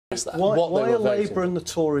is that? Why are voting Labour and the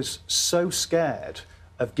Tories so scared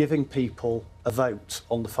of giving people a vote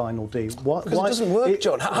on the final deal? Because it doesn't work,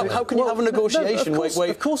 John. How can you have a negotiation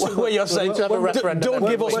where you're saying, don't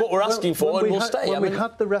give us what we're asking for and we'll stay? When we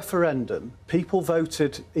had the referendum, people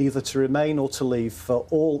voted either to remain or to leave for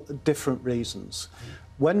all different reasons.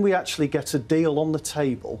 When we actually get a deal on the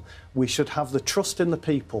table, we should have the trust in the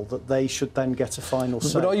people that they should then get a final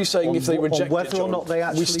say. But are you saying if they reject whether it, John, or not they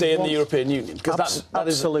actually we stay in the European Union?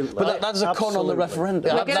 Absolutely. But that is a con on the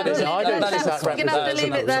referendum. We're going to have to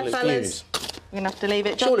leave it there, fellas. We're going to have to leave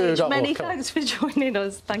it. John Leech, many thanks for joining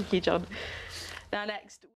us. Thank you, John. Now, next...